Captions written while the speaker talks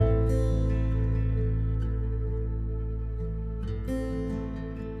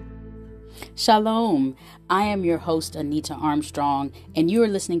Shalom. I am your host, Anita Armstrong, and you are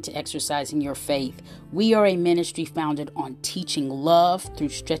listening to Exercising Your Faith. We are a ministry founded on teaching love through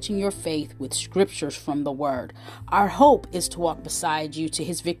stretching your faith with scriptures from the Word. Our hope is to walk beside you to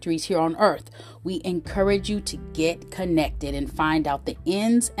His victories here on earth. We encourage you to get connected and find out the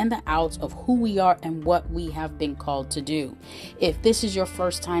ins and the outs of who we are and what we have been called to do. If this is your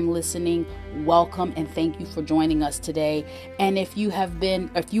first time listening, welcome and thank you for joining us today. And if you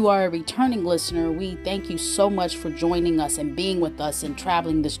are a returning listener, we thank you so much for joining us and being with us and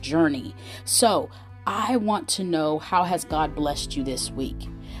traveling this journey. So I want to know, how has God blessed you this week?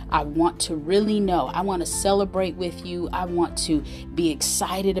 I want to really know. I want to celebrate with you. I want to be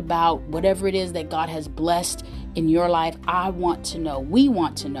excited about whatever it is that God has blessed in your life. I want to know. We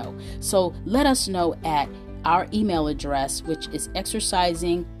want to know. So let us know at our email address, which is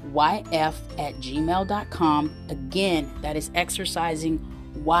exercisingyf@gmail.com. Again, that is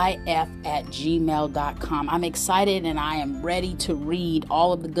exercisingyf@gmail.com. I'm excited and I am ready to read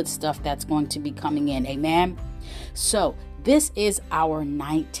all of the good stuff that's going to be coming in. Amen. So this is our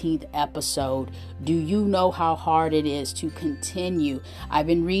 19th episode. Do you know how hard it is to continue? I've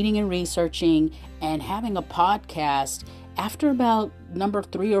been reading and researching and having a podcast. After about number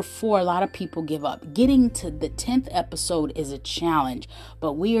 3 or 4, a lot of people give up. Getting to the 10th episode is a challenge,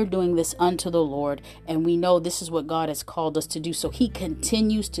 but we are doing this unto the Lord, and we know this is what God has called us to do. So He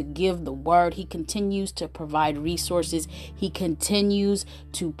continues to give the word. He continues to provide resources. He continues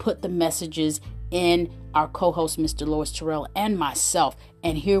to put the messages in our co-host, Mr. Lois Terrell, and myself.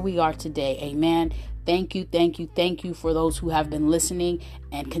 And here we are today. Amen. Thank you for those who have been listening,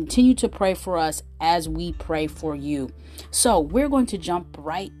 and continue to pray for us as we pray for you. So we're going to jump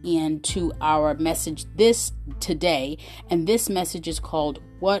right into our message today. And this message is called,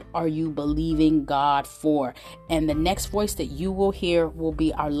 What Are You Believing God For? And the next voice that you will hear will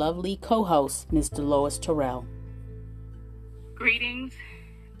be our lovely co-host, Mr. Lois Terrell. Greetings.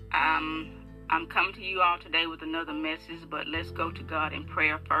 I'm coming to you all today with another message, but let's go to God in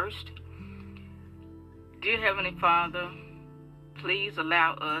prayer first. Dear Heavenly Father, please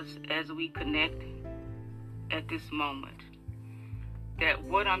allow us as we connect at this moment that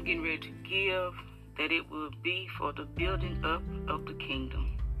what I'm getting ready to give, that it will be for the building up of the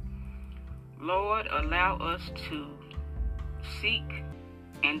kingdom. Lord, allow us to seek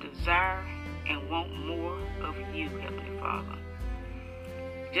and desire and want more of you, Heavenly Father.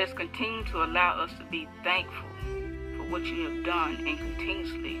 Just continue to allow us to be thankful for what you have done and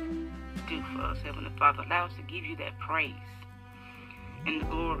continuously do for us, Heavenly Father. Allow us to give you that praise and the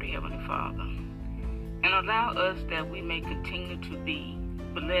glory, Heavenly Father. And allow us that we may continue to be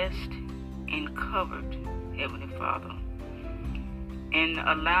blessed and covered, Heavenly Father. And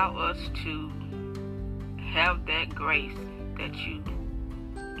allow us to have that grace that you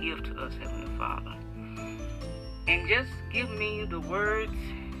give to us, Heavenly Father. And just give me the words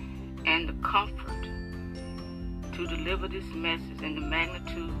and the comfort to deliver this message in the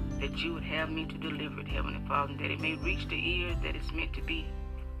magnitude that you would have me to deliver it, Heavenly Father, that it may reach the ears that it's meant to be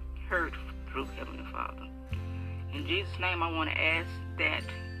heard through, Heavenly Father. In Jesus' name, I want to ask that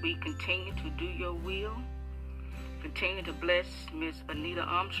we continue to do your will, continue to bless Miss Anita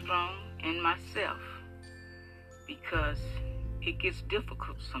Armstrong and myself, because it gets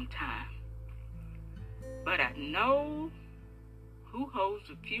difficult sometimes. But I know who holds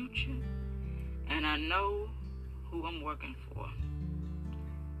the future, and I know who I'm working for.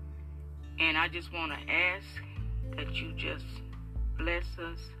 And I just want to ask that you just bless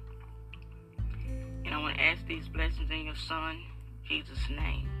us. And I want to ask these blessings in your Son, Jesus'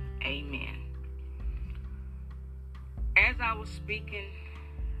 name. Amen. As I was speaking,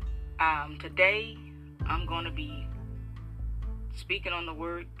 today I'm going to be speaking on the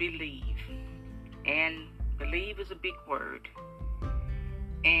word believe. And believe is a big word.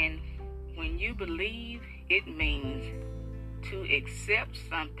 And when you believe, it means to accept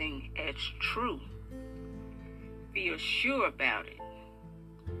something as true, feel sure about it,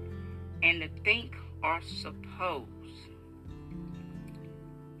 and to think or suppose.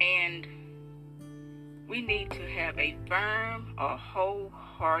 And we need to have a firm or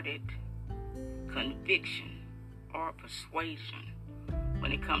wholehearted conviction or persuasion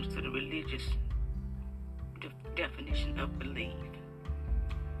when it comes to the religious definition of believe.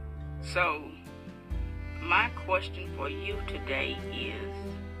 So, my question for you today is,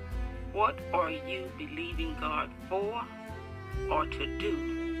 what are you believing God for or to do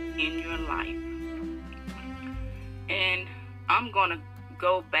in your life? And I'm going to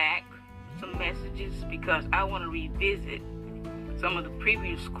go back some messages because I want to revisit some of the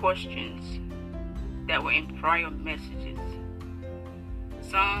previous questions that were in prior messages.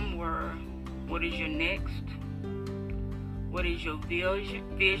 Some were What is your next? What is your vision?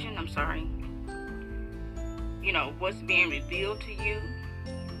 What's being revealed to you?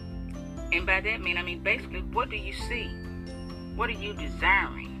 And by that I mean basically, what do you see? What are you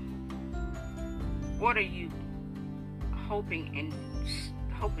desiring? What are you hoping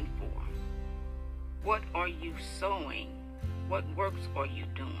for? What are you sowing? What works are you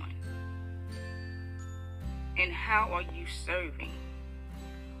doing? And how are you serving?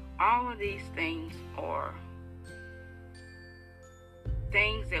 All of these things are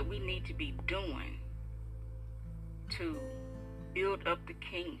things that we need to be doing to build up the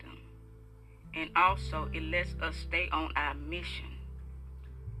kingdom. And also it lets us stay on our mission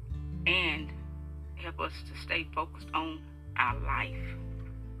and help us to stay focused on our life.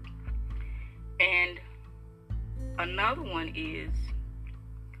 And another one is,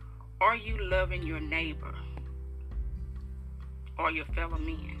 are you loving your neighbor or your fellow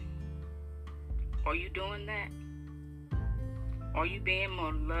men? Are you doing that? Are you being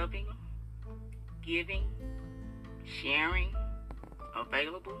more loving, giving, sharing,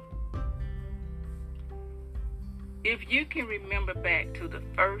 available? If you can remember back to the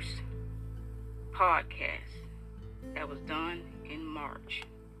first podcast that was done in March,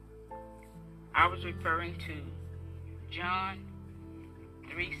 I was referring to John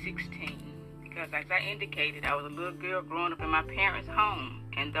 3:16, because as I indicated, I was a little girl growing up in my parents' home,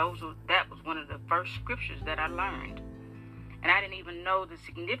 and that was one of the first scriptures that I learned. And I didn't even know the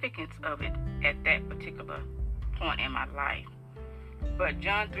significance of it at that particular point in my life. But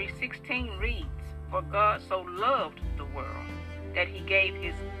John 3:16 reads, "For God so loved the world that he gave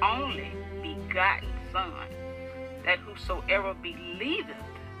his only begotten Son, that whosoever believeth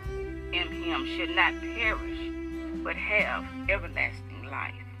in him should not perish, but have everlasting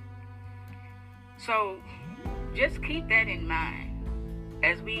life." So just keep that in mind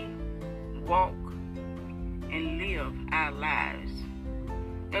as we walk and live our lives.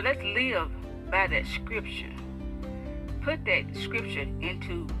 Now let's live by that scripture. Put that scripture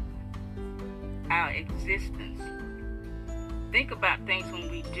into our existence. Think about things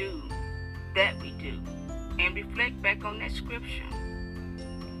when we do that we do, and reflect back on that scripture.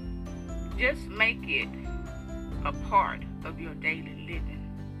 Just make it a part of your daily living.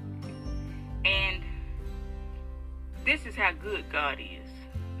 And this is how good God is.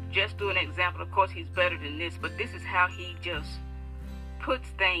 Just do an example. Of course, he's better than this, but this is how he just put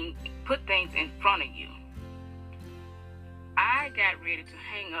things in front of you. I got ready to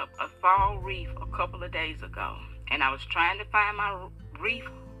hang up a fall wreath a couple of days ago, and I was trying to find my wreath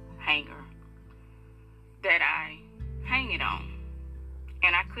hanger that I hang it on,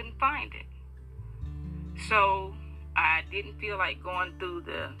 and I couldn't find it. So I didn't feel like going through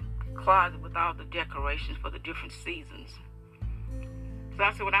the closet with all the decorations for the different seasons. So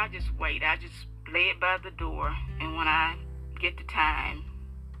I said, well, I'll just wait. I'll just lay it by the door, and when I get the time,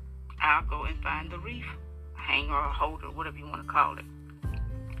 I'll go and find the wreath hanger or holder, whatever you want to call it.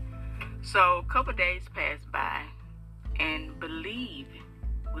 So a couple of days passed by, and believe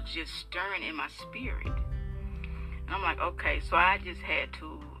was just stirring in my spirit. And I'm like, okay, so I just had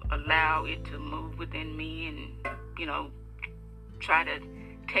to allow it to move within me and, try to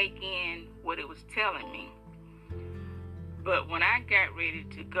take in what it was telling me. But when I got ready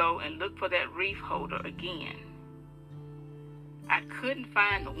to go and look for that wreath holder again, I couldn't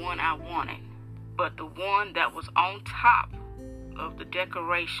find the one I wanted, but the one that was on top of the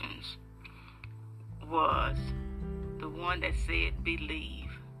decorations was the one that said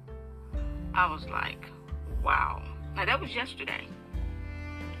believe. I was like, wow. Now that was yesterday.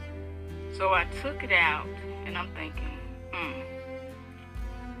 So I took it out, and I'm thinking,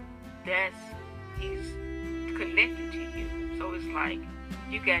 he's connected to you. So it's like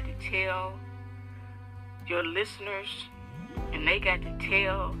you got to tell your listeners, and they got to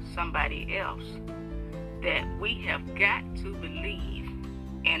tell somebody else that we have got to believe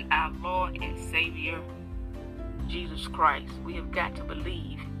in our Lord and Savior, Jesus Christ. We have got to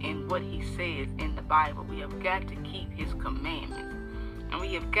believe in what he says in the Bible. We have got to keep his commandments. And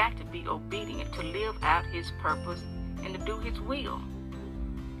we have got to be obedient to live out his purpose and to do his will.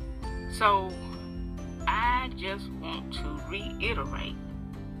 So I just want to reiterate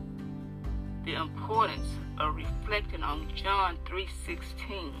the importance of reflecting on John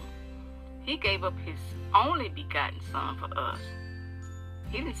 3:16. He gave up his only begotten Son for us.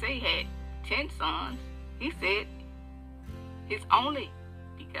 He didn't say he had 10 sons. He said his only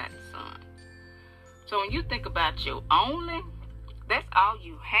begotten Son. So when you think about your only, that's all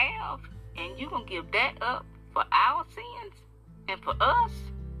you have, and you're going to give that up for our sins and for us.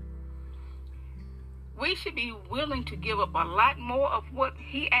 We should be willing to give up a lot more of what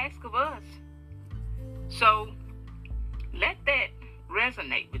he asks of us So let that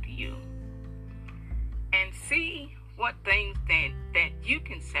resonate with you and see what things that you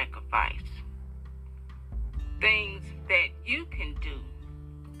can sacrifice, things that you can do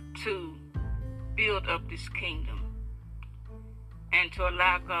to build up this kingdom and to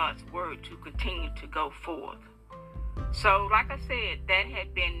allow God's word to continue to go forth. So like I said, that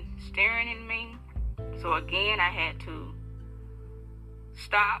had been stirring in me. So again, I had to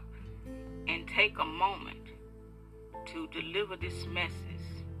stop and take a moment to deliver this message.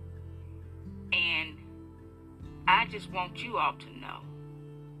 And I just want you all to know,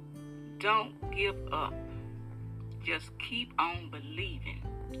 don't give up. Just keep on believing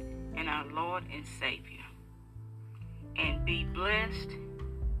in our Lord and Savior. And be blessed.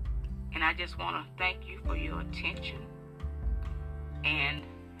 And I just want to thank you for your attention. And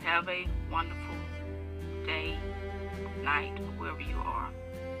have a wonderful day, night, or wherever you are.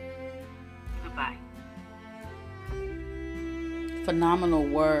 Goodbye. Phenomenal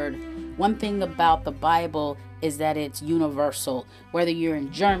word. One thing about the Bible is that it's universal. Whether you're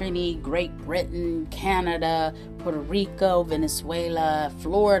in Germany, Great Britain, Canada, Puerto Rico, Venezuela,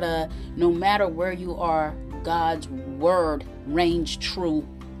 Florida, no matter where you are, God's word reigns true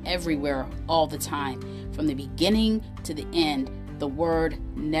everywhere, all the time. From the beginning to the end, the word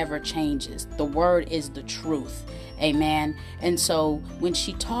never changes. The word is the truth. Amen. And so when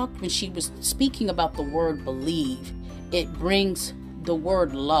she was speaking about the word believe, it brings the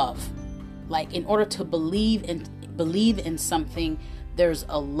word love. Like, in order to believe in something, there's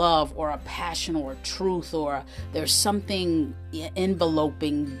a love or a passion or a truth, or there's something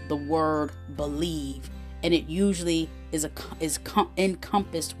enveloping the word believe. And it usually is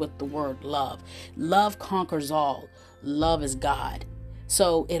encompassed with the word love. Love conquers all. Love is God.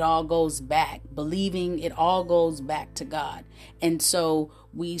 So it all goes back. Believing, it all goes back to God. And so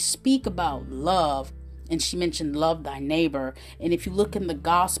we speak about love. And she mentioned love thy neighbor. And if you look in the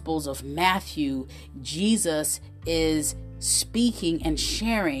Gospels of Matthew, Jesus is speaking and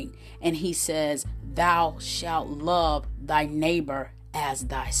sharing. And he says, thou shalt love thy neighbor as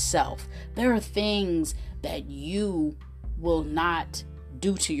thyself. There are things that you will not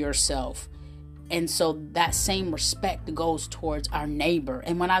do to yourself. And so that same respect goes towards our neighbor.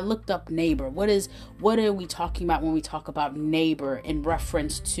 And when I looked up neighbor, what are we talking about when we talk about neighbor in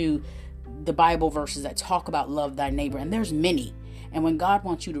reference to the Bible verses that talk about love thy neighbor? And there's many. And when God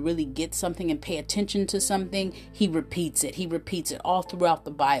wants you to really get something and pay attention to something, he repeats it. He repeats it all throughout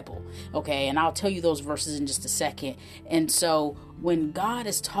the Bible. Okay, and I'll tell you those verses in just a second. And so when God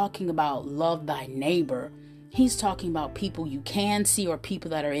is talking about love thy neighbor, he's talking about people you can see, or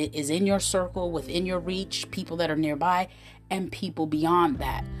people that is in your circle, within your reach, people that are nearby, and people beyond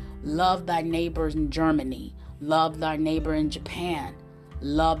that. Love thy neighbors in Germany. Love thy neighbor in Japan.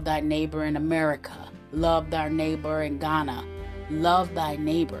 Love thy neighbor in America. Love thy neighbor in Ghana. Love thy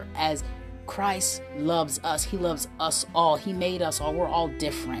neighbor as Christ loves us. He loves us all. He made us all. We're all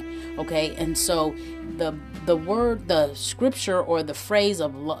different. Okay. And so the scripture or the phrase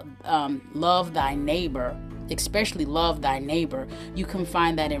of love thy neighbor, especially love thy neighbor, you can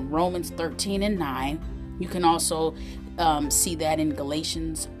find that in Romans 13:9. You can also see that in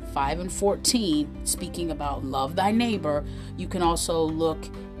Galatians 5:14, speaking about love thy neighbor. You can also look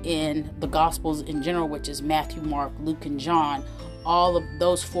in the Gospels in general, which is Matthew, Mark, Luke, and John. All of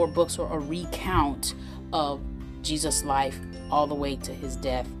those 4 books are a recount of Jesus' life all the way to his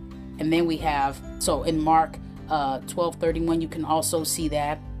death. And then we have, so in Mark 12:31, you can also see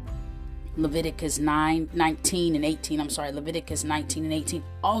that. Leviticus 19 and 18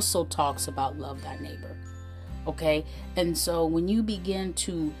 also talks about love thy neighbor. Okay? And so when you begin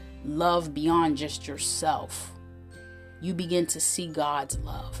to love beyond just yourself, you begin to see God's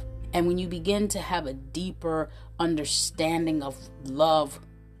love. And when you begin to have a deeper understanding of love,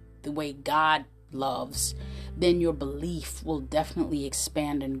 the way God loves, then your belief will definitely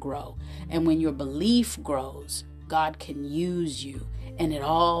expand and grow. And when your belief grows, God can use you. And it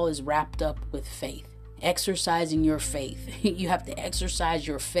all is wrapped up with faith. Exercising your faith. You have to exercise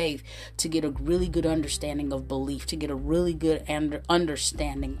your faith to get a really good understanding of belief, to get a really good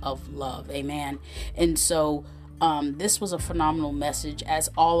understanding of love. Amen. And so this was a phenomenal message, as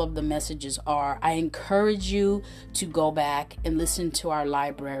all of the messages are. I encourage you to go back and listen to our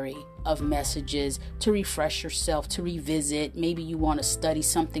library of messages, to refresh yourself, to revisit. Maybe you want to study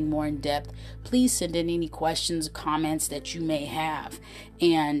something more in depth. Please send in any questions, comments that you may have.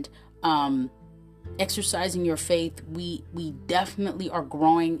 And exercising your faith, we definitely are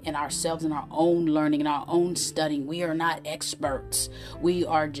growing in ourselves, in our own learning, in our own studying. We are not experts. We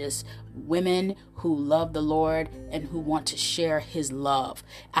are just women who love the Lord and who want to share his love.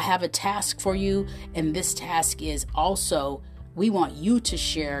 I have a task for you, and this task is also, we want you to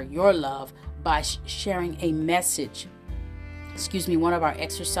share your love by sharing a message. One of our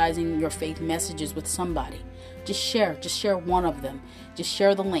exercising your faith messages with somebody. Just share one of them. Just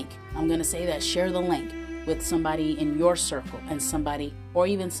share the link. I'm going to say that, share the link with somebody in your circle and somebody, or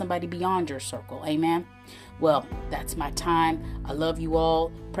even somebody beyond your circle. Amen. Well, that's my time. I love you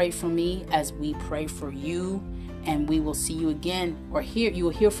all. Pray for me as we pray for you, and we will see you again, or you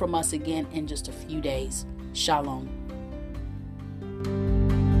will hear from us again in just a few days. Shalom.